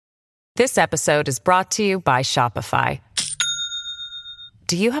This episode is brought to you by Shopify.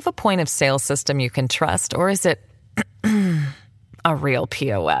 Do you have a point of sale system you can trust, or is it a real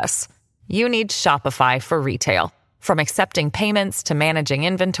POS? You need Shopify for retail. From accepting payments to managing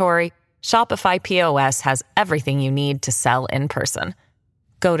inventory, Shopify POS has everything you need to sell in person.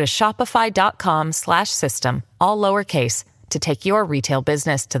 Go to shopify.com/system, all lowercase, to take your retail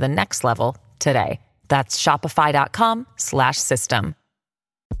business to the next level today. That's shopify.com/system.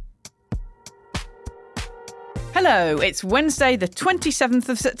 Hello, it's Wednesday the 27th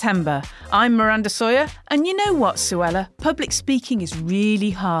of September. I'm Miranda Sawyer, and you know what, Suella? Public speaking is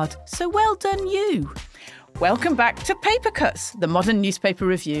really hard, so well done you. Welcome back to Paper Cuts, the modern newspaper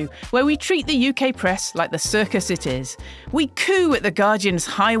review, where we treat the UK press like the circus it is. We coo at the Guardian's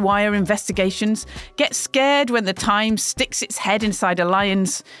high-wire investigations, get scared when the Times sticks its head inside a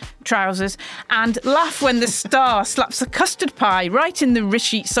lion's trousers, and laugh when the Star slaps a custard pie right in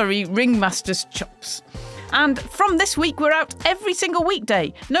the ringmaster's chops. And from this week, we're out every single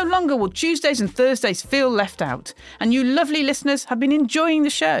weekday. No longer will Tuesdays and Thursdays feel left out. And you lovely listeners have been enjoying the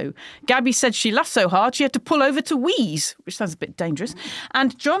show. Gabby said she laughed so hard she had to pull over to wheeze, which sounds a bit dangerous.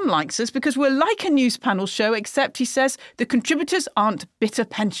 And John likes us because we're like a news panel show, except he says the contributors aren't bitter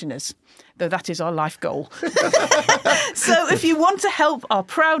pensioners. Though that is our life goal. So if you want to help our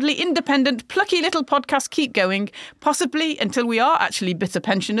proudly independent, plucky little podcast keep going, possibly until we are actually bitter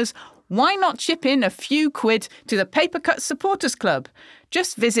pensioners, why not chip in a few quid to the Papercut Supporters Club?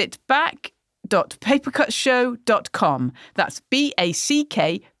 Just visit back.papercutshow.com. That's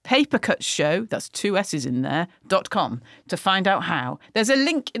BACK Papercutshow, that's 2 S's in there, .com, to find out how. There's a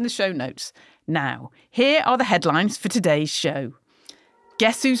link in the show notes. Now, here are the headlines for today's show.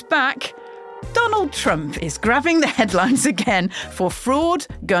 Guess who's back? Donald Trump is grabbing the headlines again for fraud,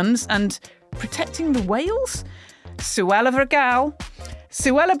 guns and protecting the whales? Suella Vergal.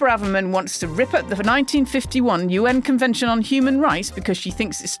 Suella Braverman wants to rip up the 1951 UN Convention on Human Rights because she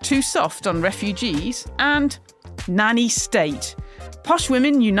thinks it's too soft on refugees. And nanny state. Posh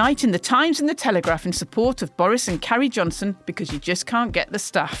women unite in the Times and the Telegraph in support of Boris and Carrie Johnson because you just can't get the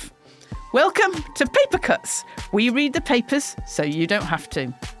staff. Welcome to Paper Cuts. We read the papers so you don't have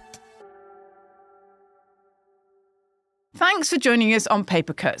to. Thanks for joining us on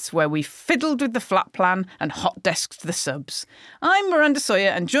Paper Cuts, where we fiddled with the flat plan and hot desked the subs. I'm Miranda Sawyer,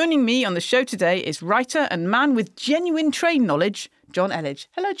 and joining me on the show today is writer and man with genuine train knowledge, John Elledge.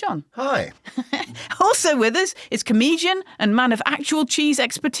 Hello, John. Hi. Also with us is comedian and man of actual cheese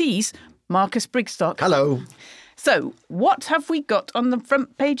expertise, Marcus Brigstock. Hello. So, what have we got on the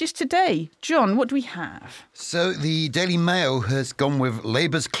front pages today? John, what do we have? So the Daily Mail has gone with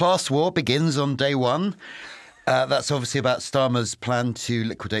Labour's class war begins on day one. That's obviously about Starmer's plan to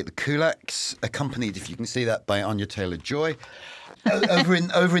liquidate the kulaks, accompanied, if you can see that, by Anya Taylor-Joy. Over in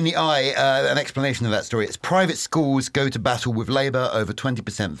the Eye, an explanation of that story. It's private schools go to battle with Labour over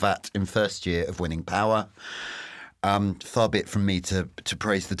 20% VAT in first year of winning power. Far be it from me to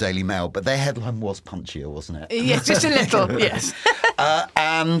praise the Daily Mail, but their headline was punchier, wasn't it? Yes, just a little, yes.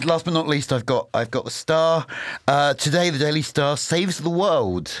 And last but not least, I've got the Star. Today, the Daily Star saves the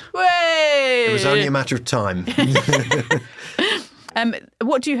world. Way! It was only a matter of time.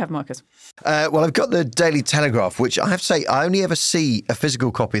 What do you have, Marcus? Well, I've got the Daily Telegraph, which I have to say, I only ever see a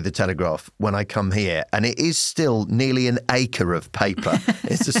physical copy of the Telegraph when I come here, and it is still nearly an acre of paper.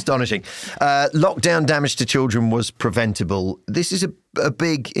 It's astonishing. Lockdown damage to children was preventable. This is a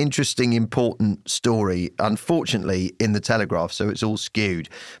big, interesting, important story, unfortunately, in the Telegraph, so it's all skewed.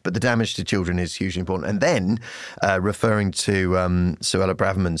 But the damage to children is hugely important. And then, referring to Suella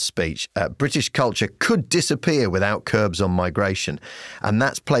Braverman's speech, British culture could disappear without curbs on migration. And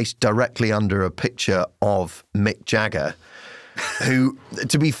that's placed directly under a picture of Mick Jagger, who,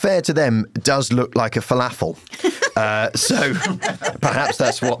 to be fair to them, does look like a falafel. So perhaps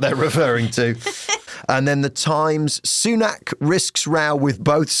that's what they're referring to. And then the Times, Sunak risks row with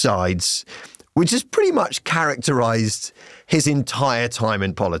both sides, which has pretty much characterised his entire time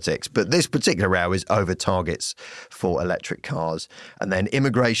in politics. But this particular row is over targets for electric cars. And then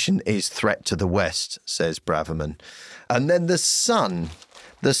immigration is threat to the West, says Braverman. And then the Sun.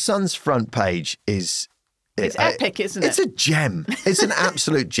 The Sun's front page is... It's epic, isn't it? It's a gem. It's an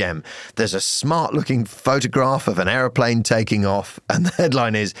absolute gem. There's a smart-looking photograph of an aeroplane taking off, and the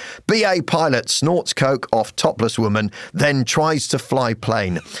headline is, BA pilot snorts coke off topless woman, then tries to fly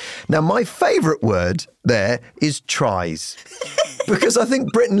plane. Now, my favourite word there is tries, because I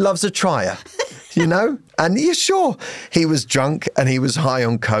think Britain loves a trier. You know? And you're sure he was drunk and he was high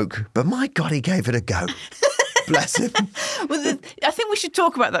on coke, but my God, he gave it a go. Bless him. Well, I think we should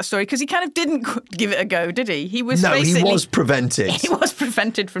talk about that story because he kind of didn't give it a go, did he? He was No, he basically, was prevented. He was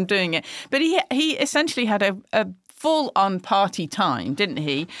prevented from doing it. But he essentially had a full-on party time, didn't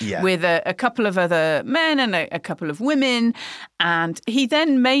he? Yeah. With a couple of other men and a couple of women. And he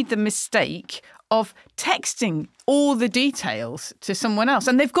then made the mistake of texting all the details to someone else.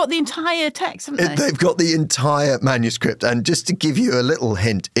 And they've got the entire text, haven't they? They've got the entire manuscript. And just to give you a little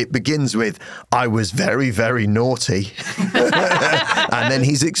hint, it begins with, I was very, very naughty. And then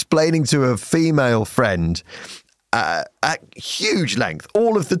he's explaining to a female friend at huge length,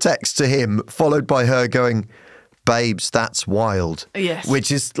 all of the text to him, followed by her going, babes, that's wild. Yes.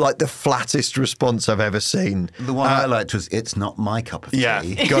 Which is like the flattest response I've ever seen. The one I liked was, it's not my cup of tea. Yeah,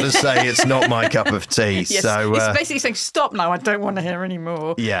 got to say it's not my cup of tea. Yes, So it's basically saying, stop now, I don't want to hear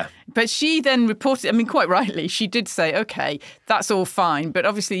anymore. Yeah. But she then reported, I mean, quite rightly, she did say, OK, that's all fine. But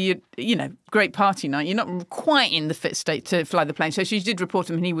obviously, you know, great party night, you're not quite in the fit state to fly the plane. So she did report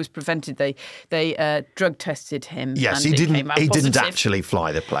him and he was prevented. They drug tested him. Yes, and he came out didn't positive. actually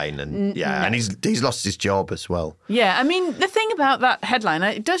fly the plane. And and he's lost his job as well. Yeah, I mean, the thing about that headline,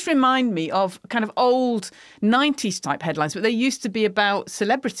 it does remind me of kind of old 90s type headlines, but they used to be about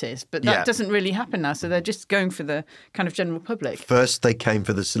celebrities, but that doesn't really happen now. So they're just going for the kind of general public. First they came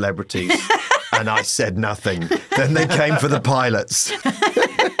for the celebrities and I said nothing. Then they came for the pilots.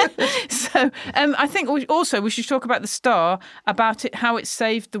 So I think we should talk about the Star, about how it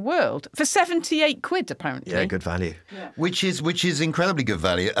saved the world for 78 quid, apparently. Yeah, good value. Yeah. Which is incredibly good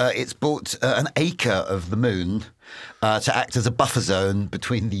value. It's bought an acre of the moon to act as a buffer zone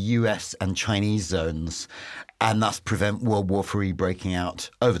between the US and Chinese zones, and thus prevent World War III breaking out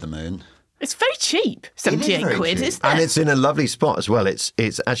over the moon. It's very cheap, 78 very quid, cheap. isn't it? And it's in a lovely spot as well. It's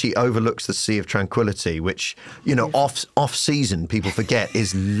actually overlooks the Sea of Tranquility, which, you know, off season, people forget,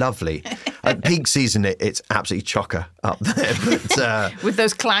 is lovely. At peak season, it's absolutely chocker up there. But, with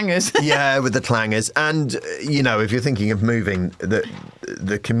those clangers. yeah, with the clangers. And, you know, if you're thinking of moving,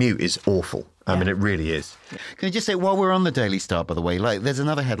 the commute is awful. I mean, it really is. Can I just say, while we're on the Daily Star, by the way, like there's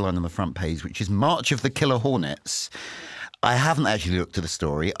another headline on the front page, which is March of the Killer Hornets. I haven't actually looked at the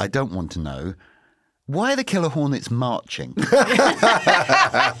story. I don't want to know. Why are the Killer Hornets marching?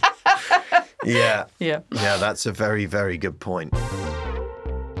 Yeah. Yeah. Yeah, that's a very, very good point.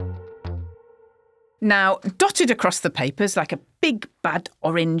 Now, dotted across the papers like a big bad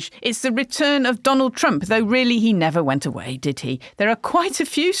orange, it's the return of Donald Trump, though really he never went away, did he? There are quite a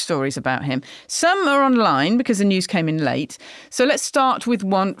few stories about him. Some are online because the news came in late. So let's start with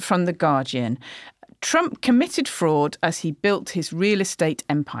one from The Guardian. Trump committed fraud as he built his real estate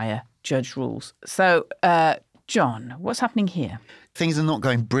empire, judge rules. So, John, what's happening here? Things are not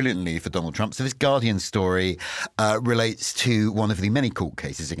going brilliantly for Donald Trump. So this Guardian story relates to one of the many court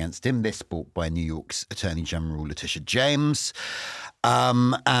cases against him, this brought by New York's Attorney General Letitia James,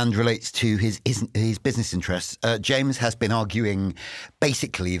 and relates to his business interests. James has been arguing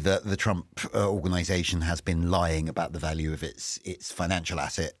basically that the Trump organization has been lying about the value of its financial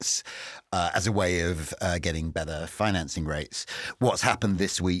assets as a way of getting better financing rates. What's happened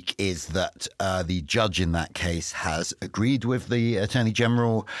this week is that the judge in that case has agreed with the Attorney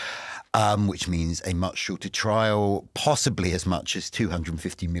General, which means a much shorter trial, possibly as much as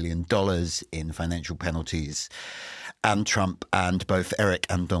 $250 million in financial penalties. And Trump and both Eric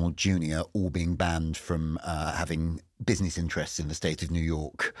and Donald Jr. all being banned from having business interests in the state of New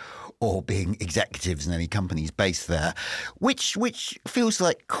York or being executives in any companies based there, which feels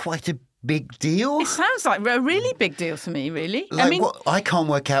like quite a big deal. It sounds like a really big deal to me, really. Like, I mean, what I can't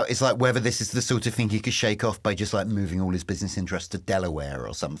work out is like whether this is the sort of thing he could shake off by just like moving all his business interests to Delaware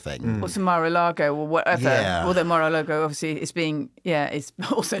or something. or to Mar-a-Lago or whatever. Yeah. Although Mar-a-Lago obviously is being, it's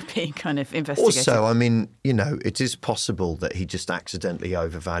also being kind of investigated. Also, I mean, you know, it is possible that he just accidentally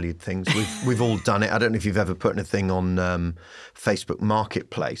overvalued things. We've all done it. I don't know if you've ever put anything on Facebook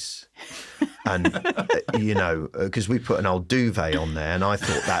Marketplace. And, you know, because we put an old duvet on there and I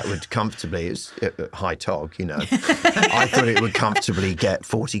thought that would comfortably, it's high tog, you know. I thought it would comfortably get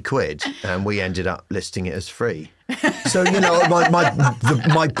 40 quid and we ended up listing it as free. So, you know,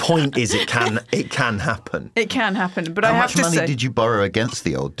 my point is it can happen. It can happen, but How I have much to money say... did you borrow against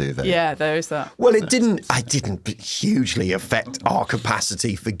the old duvet? Yeah, there is that. Well, it didn't hugely affect our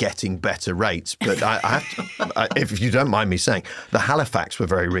capacity for getting better rates. But I have to, if you don't mind me saying, the Halifax were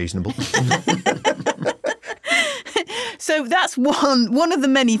very reasonable. So that's one of the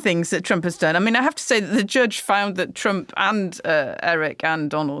many things that Trump has done. I mean, I have to say that the judge found that Trump and Eric and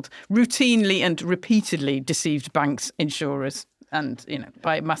Donald routinely and repeatedly deceived banks, insurers, and, you know,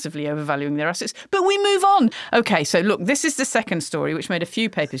 by massively overvaluing their assets. But we move on. OK, so look, this is the second story, which made a few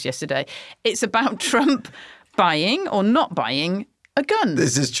papers yesterday. It's about Trump buying or not buying a gun.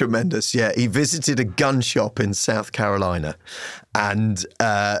 This is tremendous. Yeah, he visited a gun shop in South Carolina, and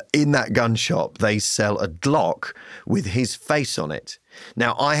in that gun shop, they sell a Glock with his face on it.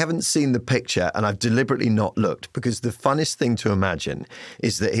 Now, I haven't seen the picture, and I've deliberately not looked, because the funnest thing to imagine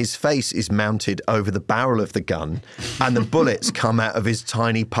is that his face is mounted over the barrel of the gun, and the bullets come out of his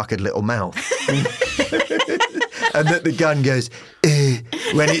tiny, puckered little mouth. And that the gun goes,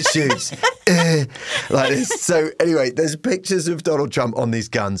 when it shoots, like this. So anyway, there's pictures of Donald Trump on these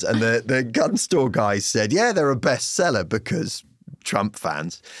guns, and the gun store guy said, yeah, they're a bestseller because Trump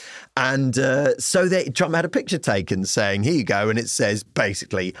fans. And so Trump had a picture taken saying, here you go. And it says,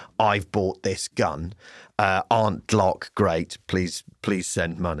 basically, I've bought this gun. Aren't Glock great? Please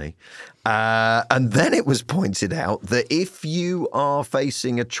send money. And then it was pointed out that if you are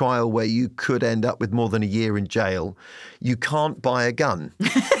facing a trial where you could end up with more than a year in jail, you can't buy a gun.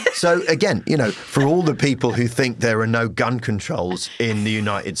 So again, for all the people who think there are no gun controls in the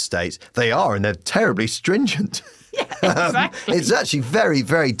United States, they are, and they're terribly stringent. Yeah, exactly. It's actually very,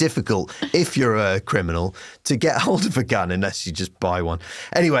 very difficult if you're a criminal to get hold of a gun unless you just buy one.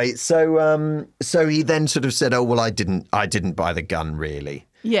 Anyway, so he then sort of said, "Oh well, I didn't buy the gun really."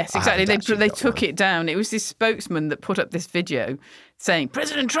 Yes, exactly. They took it down. It was this spokesman that put up this video saying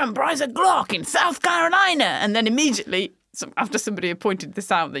President Trump buys a Glock in South Carolina, and then immediately, after somebody had pointed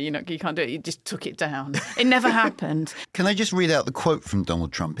this out that you can't do it, he just took it down. It never happened. Can I just read out the quote from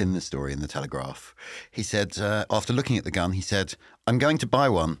Donald Trump in the story in the Telegraph? He said, after looking at the gun, he said, "I'm going to buy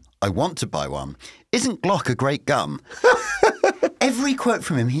one. I want to buy one. Isn't Glock a great gun?" Every quote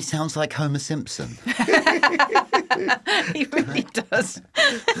from him, he sounds like Homer Simpson. He really does.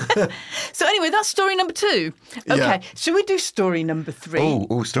 So anyway, that's story number 2. Okay, Yeah. Shall we do story number 3?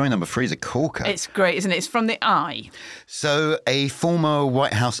 Oh, story number 3 is a corker. It's great, isn't it? It's from the Eye. So a former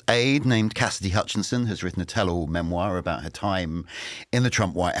White House aide named Cassidy Hutchinson has written a tell-all memoir about her time in the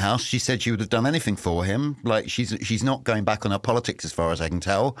Trump White House. She said she would have done anything for him. Like she's not going back on her politics as far as I can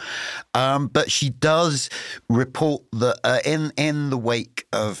tell. But she does report that in the wake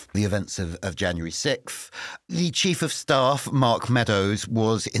of the events of January 6th, the Chief of Staff, Mark Meadows,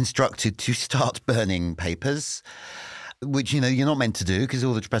 was instructed to start burning papers, which, you're not meant to do because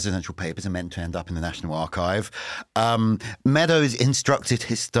all the presidential papers are meant to end up in the National Archive. Meadows instructed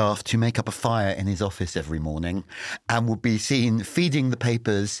his staff to make up a fire in his office every morning and would be seen feeding the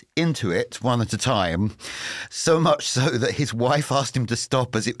papers into it one at a time, so much so that his wife asked him to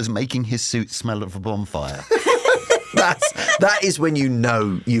stop as it was making his suit smell of a bonfire. That is when you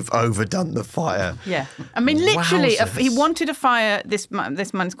know you've overdone the fire. Yeah. I mean, literally, Wowzers. he wanted a fire. This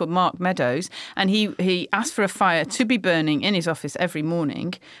man's called Mark Meadows, and he asked for a fire to be burning in his office every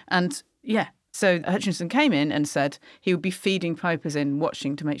morning. And, yeah, so Hutchinson came in and said he would be feeding papers in,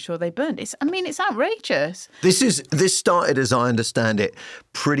 watching to make sure they burned. It's outrageous. This started, as I understand it,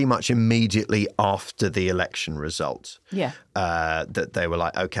 pretty much immediately after the election result. Yeah. That they were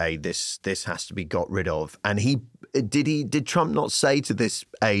like, okay, this has to be got rid of. And did Trump not say to this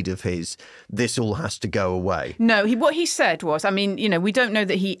aide of his, this all has to go away? No, what he said was, we don't know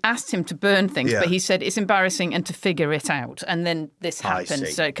that he asked him to burn things, but he said it's embarrassing and to figure it out. And then this happened,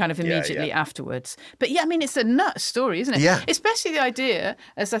 so kind of immediately afterwards. But yeah, it's a nuts story, isn't it? Yeah. Especially the idea,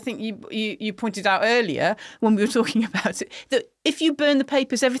 as I think you pointed out earlier when we were talking about it, that if you burn the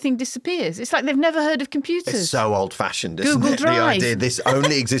papers, everything disappears. It's like they've never heard of computers. It's so old-fashioned, isn't Google it? Drive. The idea this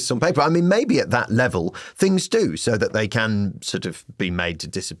only exists on paper. Maybe at that level, things do, so that they can sort of be made to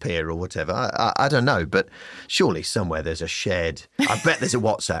disappear or whatever. I don't know, but surely somewhere there's a shared... I bet there's a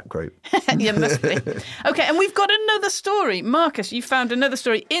WhatsApp group. Yeah, must be. Okay, and we've got another story. Marcus, you found another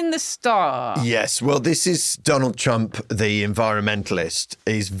story in the Star. Yes, well, this is Donald Trump, the environmentalist,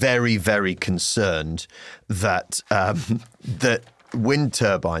 is very, very concerned that that wind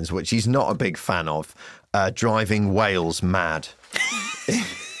turbines, which he's not a big fan of, are driving whales mad.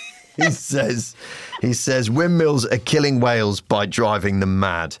 He says windmills are killing whales by driving them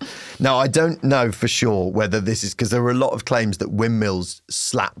mad. Now, I don't know for sure whether this is because there were a lot of claims that windmills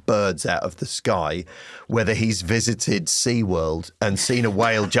slap birds out of the sky, whether he's visited SeaWorld and seen a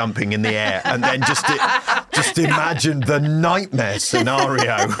whale jumping in the air and then just imagine the nightmare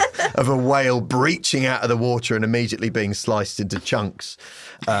scenario of a whale breaching out of the water and immediately being sliced into chunks.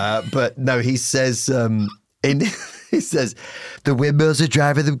 But no, he says... He says, the windmills are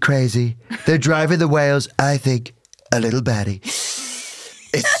driving them crazy. They're driving the whales, I think, a little batty.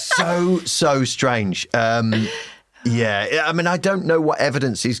 It's so strange. Yeah, I don't know what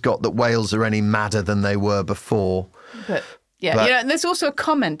evidence he's got that whales are any madder than they were before. But Yeah, and there's also a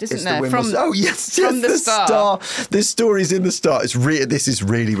comment, isn't there? From the Star. This story's in the Star. This is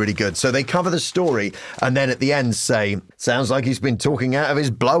really, really good. So they cover the story and then at the end say, sounds like he's been talking out of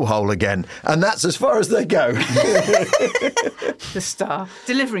his blowhole again. And that's as far as they go. The Star,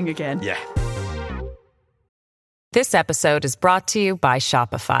 delivering again. Yeah. This episode is brought to you by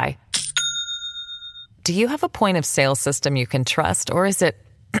Shopify. Do you have a point of sale system you can trust, or is it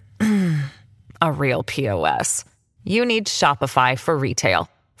a real POS? You need Shopify for retail.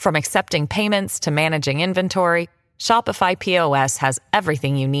 From accepting payments to managing inventory, Shopify POS has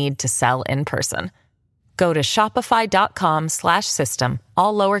everything you need to sell in person. Go to shopify.com/system,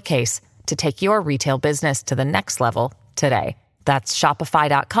 all lowercase, to take your retail business to the next level today. That's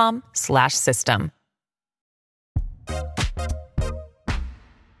shopify.com/system.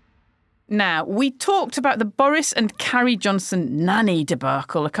 Now, we talked about the Boris and Carrie Johnson nanny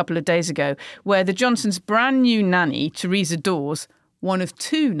debacle a couple of days ago, where the Johnsons' brand new nanny, Teresa Dawes, one of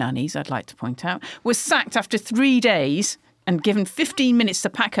two nannies, I'd like to point out, was sacked after 3 days and given 15 minutes to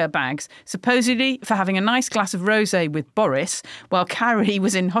pack her bags, supposedly for having a nice glass of rosé with Boris, while Carrie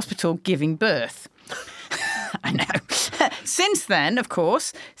was in hospital giving birth. I know. Since then, of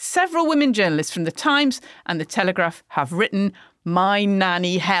course, several women journalists from The Times and The Telegraph have written My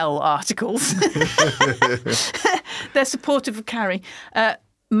Nanny Hell articles. They're supportive of Carrie.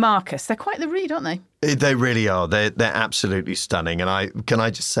 Marcus, they're quite the read, aren't they? They really are. They're absolutely stunning. And can I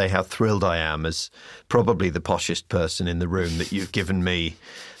just say how thrilled I am as probably the poshest person in the room that you've given me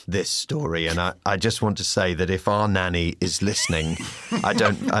this story. And I just want to say that if our nanny is listening, I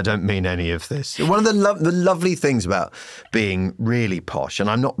don't mean any of this. One of the lovely things about being really posh, and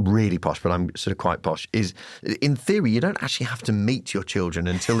I'm not really posh, but I'm sort of quite posh, is in theory you don't actually have to meet your children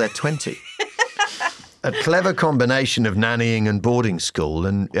until they're 20. A clever combination of nannying and boarding school,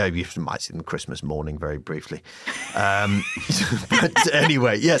 and you might see them Christmas morning very briefly. But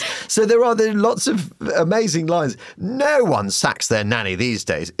anyway, yes. So there are lots of amazing lines. No one sacks their nanny these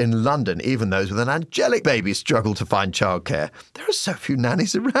days. In London, even those with an angelic baby struggle to find childcare. There are so few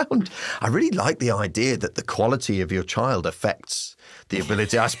nannies around. I really like the idea that the quality of your child affects the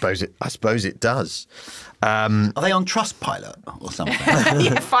ability. I suppose it does. Are they on Trustpilot or something?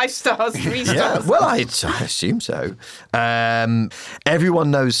 Yeah, 5 stars, 3 stars. Yeah, well, I assume so. Everyone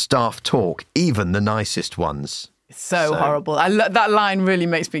knows staff talk, even the nicest ones. So horrible. That line really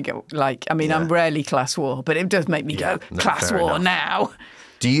makes me go, I'm rarely class war, but it does make me go, class war now.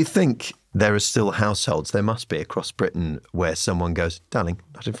 Do you think there are still households, there must be across Britain, where someone goes, darling,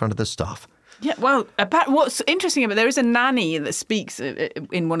 not in front of the staff? Yeah, well, what's interesting about there is a nanny that speaks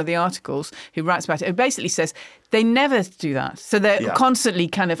in one of the articles who writes about it, who basically says they never do that. So they're constantly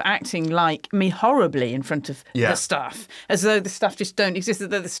kind of acting like me horribly in front of the staff, as though the staff just don't exist, as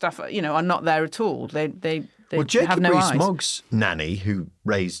though the staff, are not there at all. They Jacob have no eyes. Rees-Mogg's nanny, who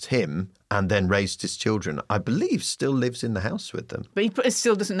raised him and then raised his children, I believe still lives in the house with them. But he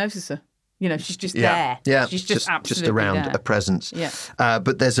still doesn't notice her. She's just there. Yeah, she's just absolutely around there. A presence. Yeah.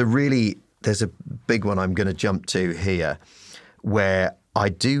 But there's a big one I'm going to jump to here where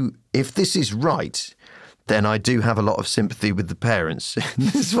if this is right, then I do have a lot of sympathy with the parents in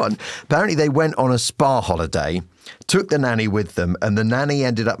this one. Apparently they went on a spa holiday, took the nanny with them, and the nanny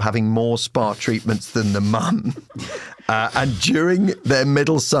ended up having more spa treatments than the mum. And during their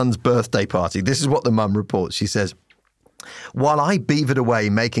middle son's birthday party, this is what the mum reports. She says, while I beavered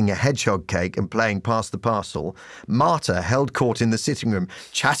away making a hedgehog cake and playing pass the parcel, Marta held court in the sitting room,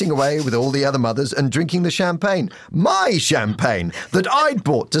 chatting away with all the other mothers and drinking the champagne. My champagne that I'd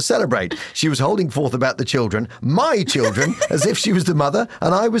bought to celebrate. She was holding forth about the children, my children, as if she was the mother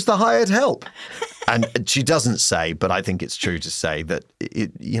and I was the hired help. And she doesn't say, but I think it's true to say that,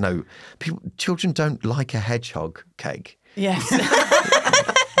 children don't like a hedgehog cake. Yes.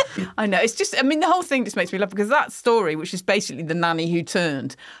 I know. It's just, the whole thing just makes me laugh because that story, which is basically the nanny who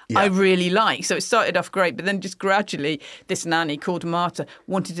turned, I really like. So it started off great, but then just gradually this nanny called Marta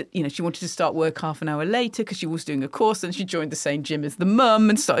wanted to start work half an hour later because she was doing a course, and she joined the same gym as the mum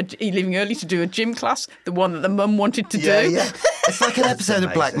and started leaving early to do a gym class, the one that the mum wanted to do. Yeah. It's like an episode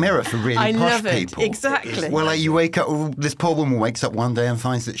of Black Mirror for really posh people. Exactly. Well, you wake up, this poor woman wakes up one day and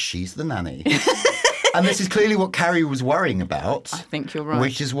finds that she's the nanny. And this is clearly what Carrie was worrying about. I think you're right.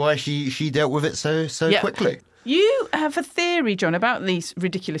 Which is why she dealt with it so quickly. You have a theory, John, about these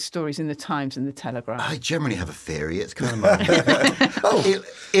ridiculous stories in the Times and the Telegraph. I generally have a theory. It's kind of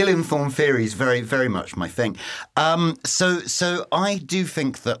ill-informed theory is very, very much my thing. So I do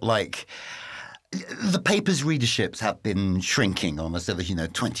think that, the paper's readerships have been shrinking on a sort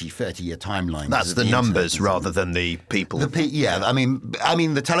of, 20, 30-year timeline. That's the numbers rather than the people. I mean,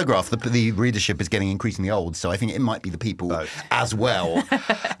 the Telegraph, the readership is getting increasingly old, so I think it might be the people as well.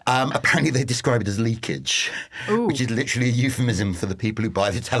 Apparently they describe it as leakage, which is literally a euphemism for the people who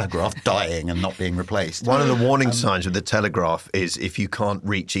buy the Telegraph dying and not being replaced. One of the warning signs with the Telegraph is if you can't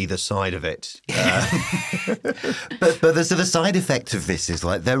reach either side of it. But the sort of side effect of this is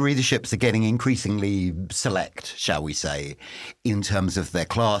like their readerships are getting increasingly select, shall we say, in terms of their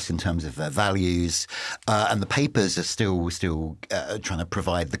class, in terms of their values, and the papers are still trying to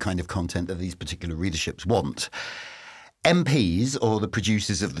provide the kind of content that these particular readerships want. MPs or the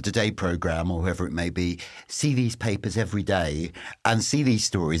producers of the Today programme or whoever it may be see these papers every day and see these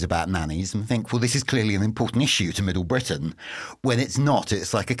stories about nannies and think, well, this is clearly an important issue to Middle Britain, when it's not.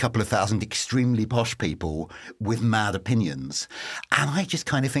 It's like a couple of thousand extremely posh people with mad opinions. And I just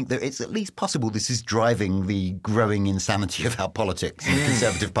kind of think that it's at least possible this is driving the growing insanity of our politics in the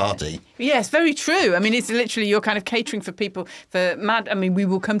Conservative Party. Yes, very true. I mean, it's literally you're kind of catering for people, for mad, I mean, we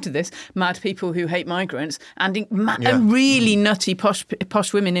will come to this, mad people who hate migrants and really nutty posh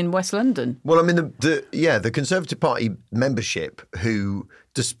women in West London. Well, I mean, the Conservative Party membership who,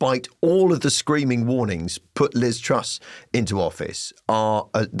 despite all of the screaming warnings, put Liz Truss into office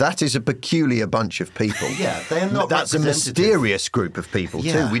that is a peculiar bunch of people. Yeah, they are not. That's a mysterious group of people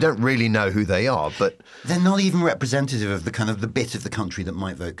too. We don't really know who they are, but they're not even representative of the kind of the bit of the country that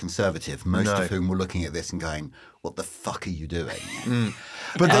might vote Conservative. Most of whom were looking at this and going, "What the fuck are you doing?"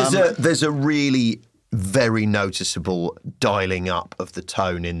 But there's a really very noticeable dialing up of the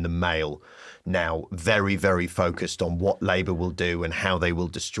tone in the Mail now, very, very focused on what Labour will do and how they will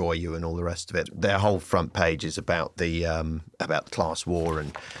destroy you and all the rest of it. Their whole front page is about the class war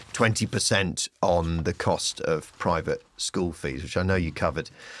and 20% on the cost of private school fees, which I know you covered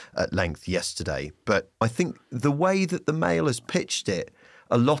at length yesterday. But I think the way that the Mail has pitched it,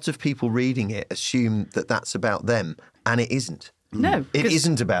 a lot of people reading it assume that that's about them, and it isn't. No. It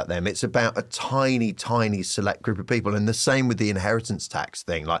isn't about them. It's about a tiny, tiny select group of people. And the same with the inheritance tax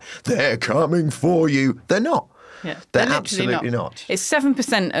thing. Like, they're coming for you. They're not. Yeah, they're absolutely not. It's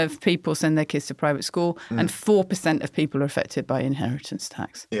 7% of people send their kids to private school and 4% of people are affected by inheritance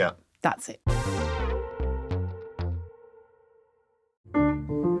tax. Yeah. That's it.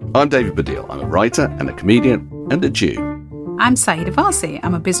 I'm David Baddiel. I'm a writer and a comedian and a Jew. I'm Saeeda Varsi.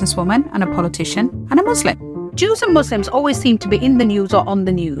 I'm a businesswoman and a politician and a Muslim. Jews and Muslims always seem to be in the news or on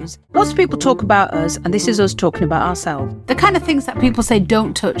the news. Lots of people talk about us, and this is us talking about ourselves. The kind of things that people say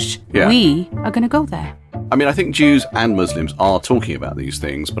don't touch, we are going to go there. I mean, I think Jews and Muslims are talking about these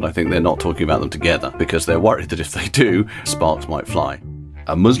things, but I think they're not talking about them together because they're worried that if they do, sparks might fly.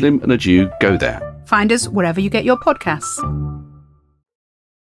 A Muslim and a Jew go there. Find us wherever you get your podcasts.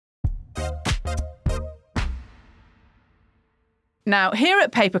 Now, here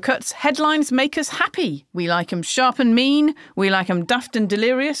at Paper Cuts, headlines make us happy. We like 'em sharp and mean, we like 'em daft and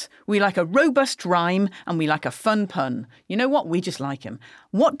delirious, we like a robust rhyme, and we like a fun pun. You know what? We just like 'em.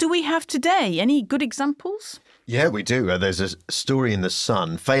 What do we have today? Any good examples? Yeah, we do. There's a story in The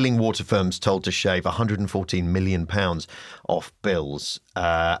Sun. Failing water firms told to shave £114 million off bills.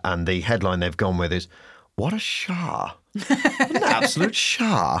 And the headline they've gone with is, what a shower. An absolute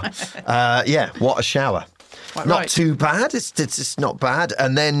shower. What a shower. Quite not right. too bad. It's not bad.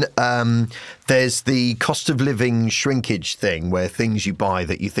 And then there's the cost of living shrinkage thing where things you buy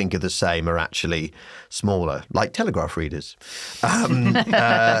that you think are the same are actually smaller, like Telegraph readers. And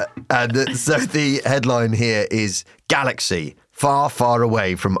so the headline here is Galaxy, far, far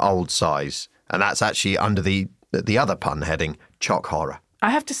away from old size. And that's actually under the other pun heading, Chock Horror. I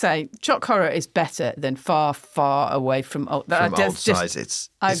have to say, Chock Horror is better than far, far away from old, size.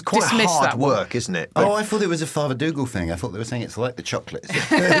 It's quite hard work, isn't it? But I thought it was a Father Dougal thing. I thought they were saying it's like the chocolates.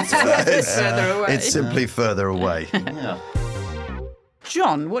 It's further away. It's simply further away. Yeah.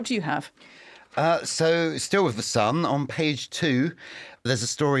 John, what do you have? So, still with The Sun, on page 2, there's a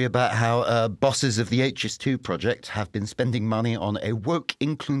story about how bosses of the HS2 project have been spending money on a woke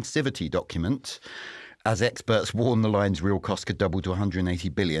inclusivity document. As experts warn the line's real cost could double to 180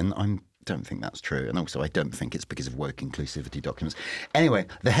 billion. I don't think that's true. And also, I don't think it's because of woke inclusivity documents. Anyway,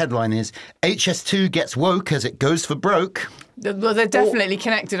 the headline is, HS2 gets woke as it goes for broke. Well, they're definitely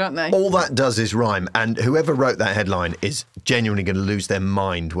connected, aren't they? All that does is rhyme. And whoever wrote that headline is genuinely going to lose their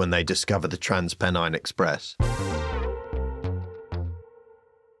mind when they discover the Trans-Pennine Express.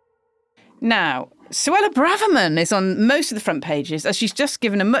 Now, Suella Braverman is on most of the front pages as she's just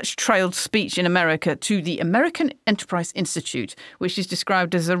given a much-trailed speech in America to the American Enterprise Institute, which is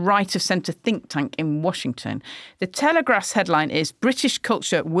described as a right-of-centre think tank in Washington. The Telegraph's headline is "British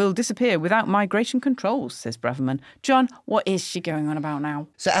culture will disappear without migration controls," says Braverman. John, what is she going on about now?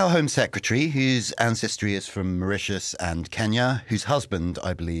 So our Home Secretary, whose ancestry is from Mauritius and Kenya, whose husband,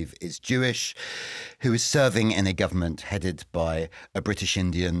 I believe, is Jewish, who is serving in a government headed by a British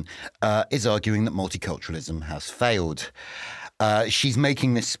Indian, is arguing that multiculturalism has failed. She's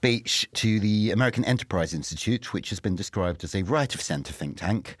making this speech to the American Enterprise Institute, which has been described as a right-of-centre think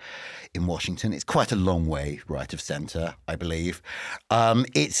tank in Washington. It's quite a long way right of centre, I believe.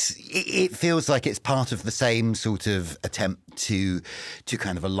 It feels like it's part of the same sort of attempt to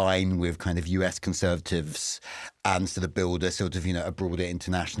kind of align with kind of US conservatives and sort of build a sort of, a broader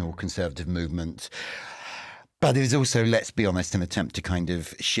international conservative movement. But it is also, let's be honest, an attempt to kind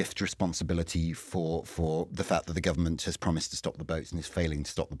of shift responsibility for the fact that the government has promised to stop the boats and is failing to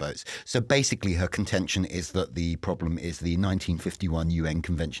stop the boats. So basically her contention is that the problem is the 1951 UN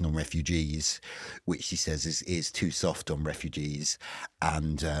Convention on Refugees, which she says is too soft on refugees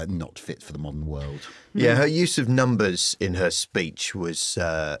and not fit for the modern world. Yeah, her use of numbers in her speech was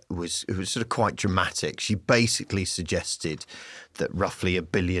sort of quite dramatic. She basically suggested that roughly 1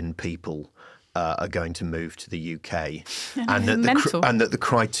 billion people are going to move to the UK, and that the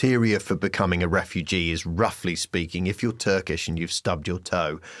criteria for becoming a refugee is, roughly speaking, if you're Turkish and you've stubbed your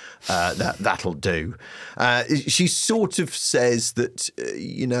toe, that'll do. She sort of says that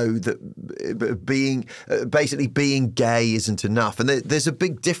that being gay isn't enough, and there's a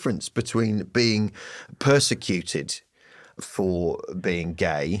big difference between being persecuted for being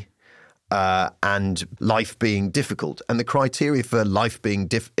gay and life being difficult. And the criteria for life being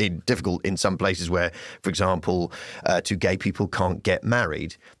difficult in some places where, for example, two gay people can't get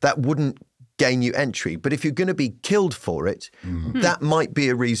married, that wouldn't gain you entry. But if you're going to be killed for it, that might be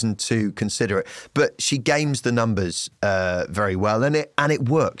a reason to consider it. But she games the numbers very well, and it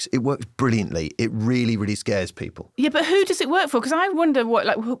works. It works brilliantly. It really, really scares people. Yeah, but who does it work for? Because I wonder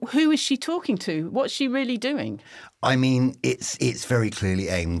who is she talking to? What's she really doing? I mean, it's very clearly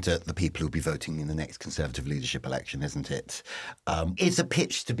aimed at the people who'll be voting in the next Conservative leadership election, isn't it? It's a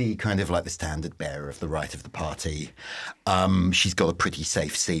pitch to be kind of like the standard bearer of the right of the party. She's got a pretty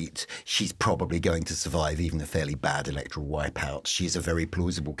safe seat. She's probably going to survive even a fairly bad electoral wipeout. She's a very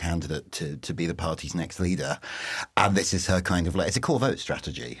plausible candidate to be the party's next leader. And this is her kind of it's a core vote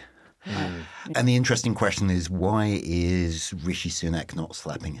strategy. And the interesting question is, why is Rishi Sunak not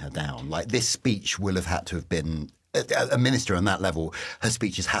slapping her down? This speech will have had to have been a minister on that level. Her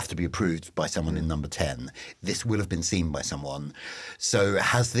speeches have to be approved by someone in number 10. This will have been seen by someone. So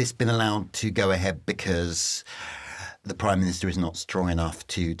has this been allowed to go ahead because the Prime Minister is not strong enough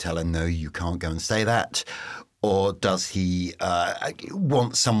to tell her, no, you can't go and say that? Or does he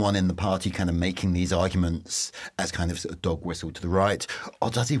want someone in the party kind of making these arguments as kind of sort of dog whistle to the right? Or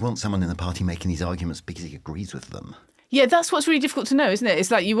does he want someone in the party making these arguments because he agrees with them? Yeah, that's what's really difficult to know, isn't it?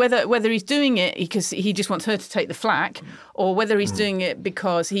 It's like whether he's doing it because he just wants her to take the flak, or whether he's doing it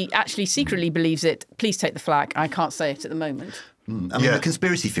because he actually secretly believes it. Please take the flak. I can't say it at the moment. I mean, the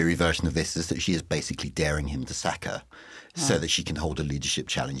conspiracy theory version of this is that she is basically daring him to sack her so that she can hold a leadership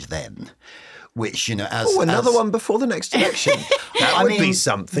challenge then. Which, another one before the next election. That would be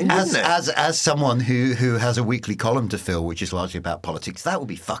something, wouldn't it? As someone who has a weekly column to fill, which is largely about politics, that would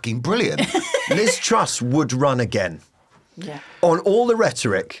be fucking brilliant. Liz Truss would run again. Yeah. On all the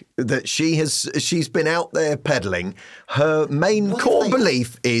rhetoric that she's been out there peddling, her main core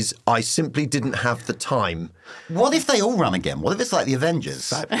belief is, I simply didn't have the time. What if they all run again? What if it's like the Avengers?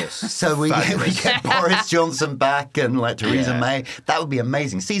 Fabulous. So we get Boris Johnson back and Theresa May. That would be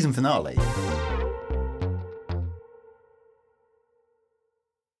amazing. Season finale.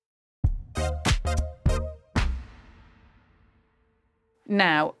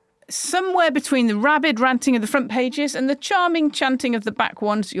 Now, somewhere between the rabid ranting of the front pages and the charming chanting of the back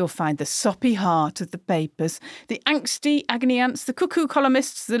ones, you'll find the soppy heart of the papers, the angsty agony ants, the cuckoo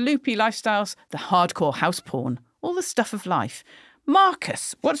columnists, the loopy lifestyles, the hardcore house porn, all the stuff of life.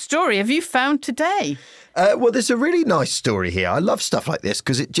 Marcus, what story have you found today? Well, there's a really nice story here. I love stuff like this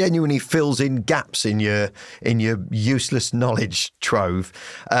because it genuinely fills in gaps in your useless knowledge trove.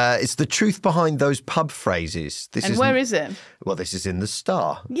 It's the truth behind those pub phrases. Where is it? Well, this is in the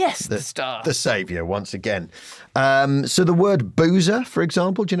Star. Yes, the Star. The saviour, once again. So the word boozer, for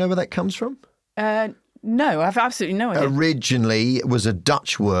example, do you know where that comes from? No, I've absolutely no idea. Originally, it was a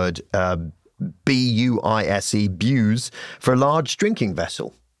Dutch word, B-U-I-S-E, buse, for a large drinking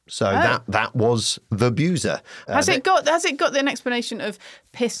vessel. So that was the boozer. Has it got an explanation of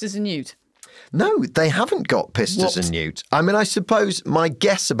pissed as a newt? No, they haven't got pistos and newts. I mean, I suppose my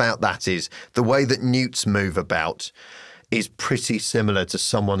guess about that is the way that newts move about is pretty similar to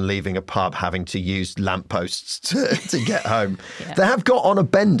someone leaving a pub having to use lampposts to get home. Yeah. They have got on a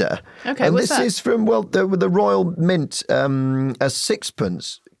bender. Okay, and what's this that? is from, the Royal Mint. A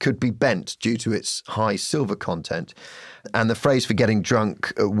sixpence could be bent due to its high silver content. And the phrase for getting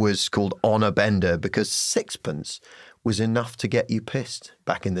drunk was called on a bender because sixpence was enough to get you pissed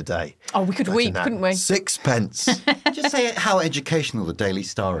back in the day. Oh, we could weep, couldn't we? Sixpence. Just say how educational the Daily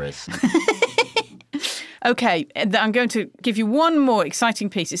Star is. Okay, I'm going to give you one more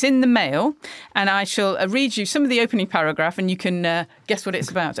exciting piece. It's in the Mail, and I shall read you some of the opening paragraph, and you can guess what it's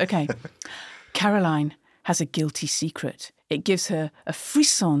about. Okay. Caroline has a guilty secret. It gives her a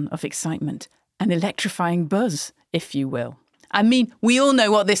frisson of excitement, an electrifying buzz, if you will. I mean, we all know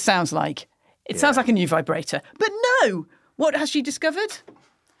what this sounds like. It sounds like a new vibrator. But no! What has she discovered?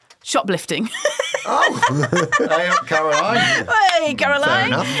 Shoplifting. Oh, hey, Caroline. Hey, Caroline. Fair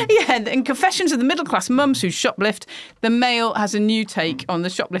enough. Yeah, in Confessions of the Middle-Class Mums Who Shoplift, the Mail has a new take on the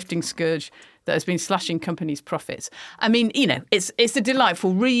shoplifting scourge that has been slashing companies' profits. I mean, you know, it's a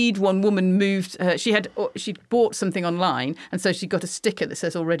delightful read. One woman moved, she'd bought something online, and so she got a sticker that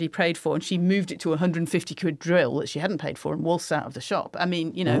says already paid for, and she moved it to a 150 quid drill that she hadn't paid for and waltzed out of the shop. I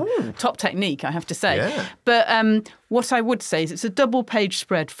mean, you know, top technique, I have to say. Yeah. But what I would say is it's a double page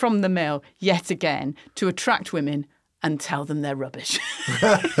spread from the Mail yet again to attract women and tell them they're rubbish.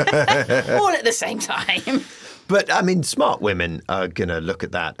 All at the same time. But, I mean, smart women are going to look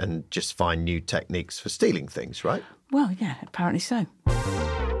at that and just find new techniques for stealing things, right? Well, yeah, apparently so.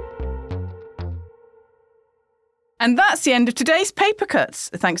 And that's the end of today's Paper Cuts.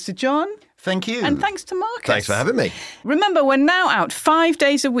 Thanks to John. Thank you. And thanks to Marcus. Thanks for having me. Remember, we're now out 5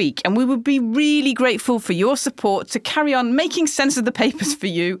 days a week, and we would be really grateful for your support to carry on making sense of the papers for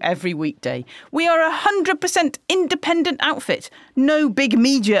you every weekday. We are a 100% independent outfit. No big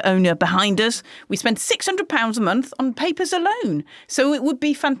media owner behind us. We spend £600 a month on papers alone. So it would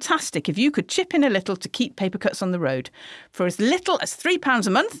be fantastic if you could chip in a little to keep Paper Cuts on the road. For as little as £3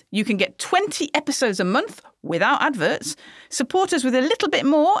 a month, you can get 20 episodes a month without adverts. Support us with a little bit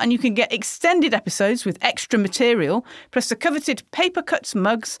more and you can get extended episodes with extra material, plus the coveted Paper Cuts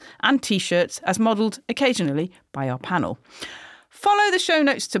mugs and T-shirts as modelled occasionally by our panel. Follow the show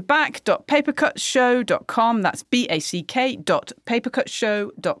notes to back.papercutsshow.com, that's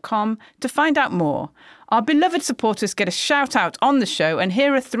back.papercutsshow.com, to find out more. Our beloved supporters get a shout out on the show, and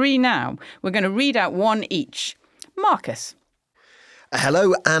here are 3 now. We're going to read out one each. Marcus.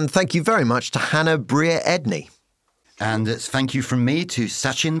 Hello, and thank you very much to Hannah Breer-Edney. And it's thank you from me to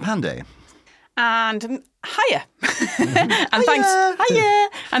Sachin Pandey. And hiya.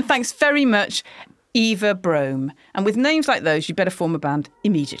 And thanks very much, Eva Brome. And with names like those, you better form a band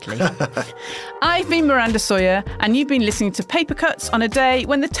immediately. I've been Miranda Sawyer, and you've been listening to Paper Cuts on a day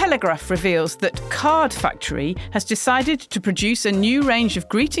when the Telegraph reveals that Card Factory has decided to produce a new range of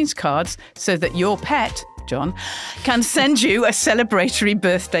greetings cards so that your pet, John, can send you a celebratory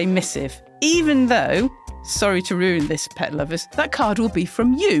birthday missive, even though, sorry to ruin this, pet lovers, that card will be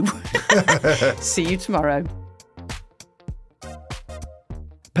from you. See you tomorrow.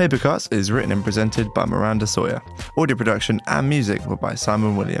 Paper Cuts is written and presented by Miranda Sawyer. Audio production and music were by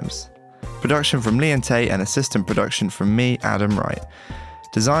Simon Williams. Production from Lee and Tay and assistant production from me, Adam Wright.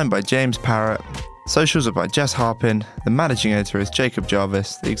 Designed by James Parrott. Socials are by Jess Harpin. The managing editor is Jacob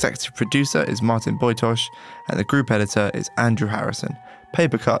Jarvis. The executive producer is Martin Boytosh. And the group editor is Andrew Harrison.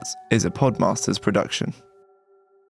 Paper Cuts is a Podmasters production.